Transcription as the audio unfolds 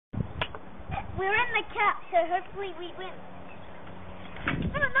we're in the cup, so hopefully we win.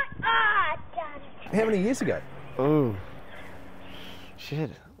 No, darn it. How many years ago? Oh, shit.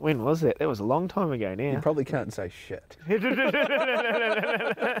 When was that? That was a long time ago now. You probably can't say shit.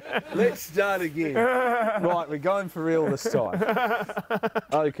 Let's start again. Right, we're going for real this time.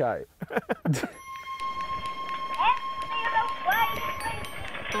 Okay.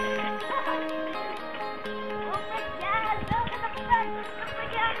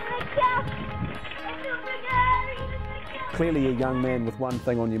 Clearly a young man with one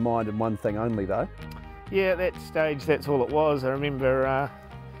thing on your mind and one thing only, though. Yeah, at that stage, that's all it was. I remember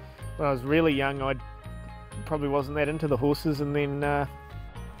when I was really young, I probably wasn't that into the horses, and then I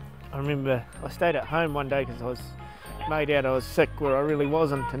remember I stayed at home one day because I was made out I was sick where I really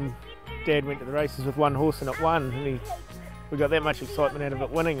wasn't, and Dad went to the races with one horse and it won, and we got that much excitement out of it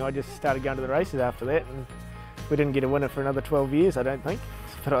winning. I just started going to the races after that, and we didn't get a winner for another 12 years, I don't think,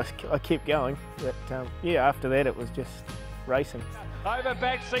 but I kept going. But yeah, after that it was just racing. Over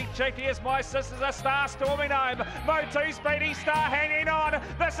back seat check, here's My Sisters, a star storming home. Mo2 Speedy Star hanging on.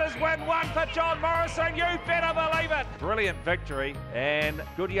 This is win one for John Morrison, you better believe it. Brilliant victory, and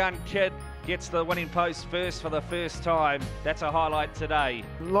good young kid gets the winning post first for the first time. That's a highlight today.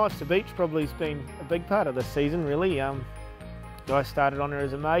 Life's the Beach probably has been a big part of this season, really. I started on her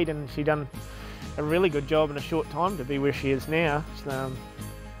as a maid, and she done a really good job in a short time to be where she is now.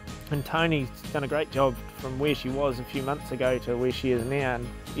 And Tony's done a great job from where she was a few months ago to where she is now. And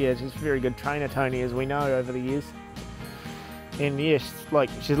yeah, she's a very good trainer, Tony, as we know over the years. And yeah,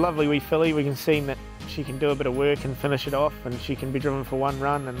 she's a lovely wee filly. We can see that she can do a bit of work and finish it off, and she can be driven for one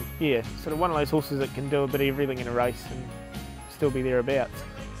run. And yeah, sort of one of those horses that can do a bit of everything in a race and still be thereabouts.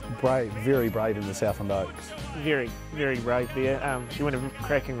 Brave, very brave in the Southland Oaks. Very, very brave there. She won a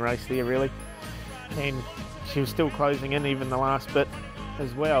cracking race there, really. And she was still closing in even the last bit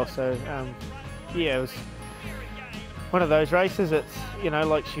as well, so yeah, it was one of those races. It's, you know,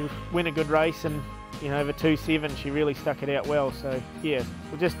 like she win a good race, and you know, over 2-7 she really stuck it out well. So yeah,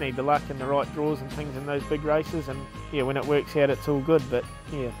 we just need the luck and the right draws and things in those big races, and yeah, when it works out it's all good. But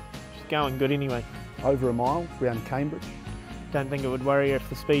yeah, she's going good anyway. Over a mile around Cambridge. Don't think it would worry her if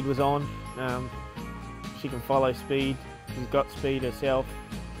the speed was on. She can follow speed, she's got speed herself.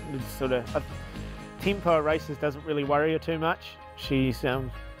 It's sort of tempo of races doesn't really worry her too much. She's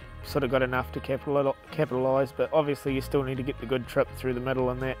sort of got enough to capitalise, but obviously you still need to get the good trip through the middle,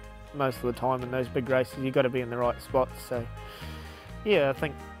 and that most of the time in those big races you've got to be in the right spots. So yeah, I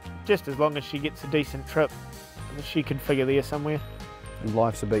think just as long as she gets a decent trip, she could figure there somewhere. And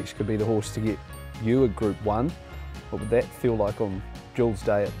Life's a Beach could be the horse to get you a Group 1. What would that feel like on Jules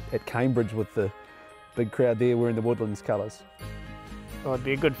Day at Cambridge with the big crowd there wearing the Woodlands colours? Well, it'd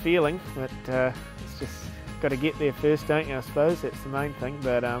be a good feeling, but it's just got to get there first, don't you, I suppose. That's the main thing.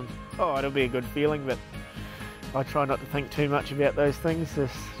 But oh, it'll be a good feeling, but I try not to think too much about those things.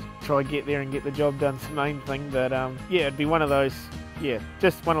 Just try to get there and get the job done. It's the main thing. But yeah, it'd be one of those, yeah,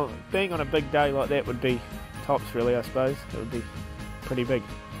 just being on a big day like that would be tops, really, I suppose. It would be pretty big.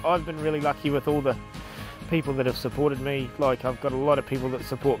 I've been really lucky with all the people that have supported me. Like, I've got a lot of people that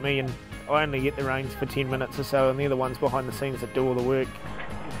support me, and I only get the reins for 10 minutes or so, and they're the ones behind the scenes that do all the work.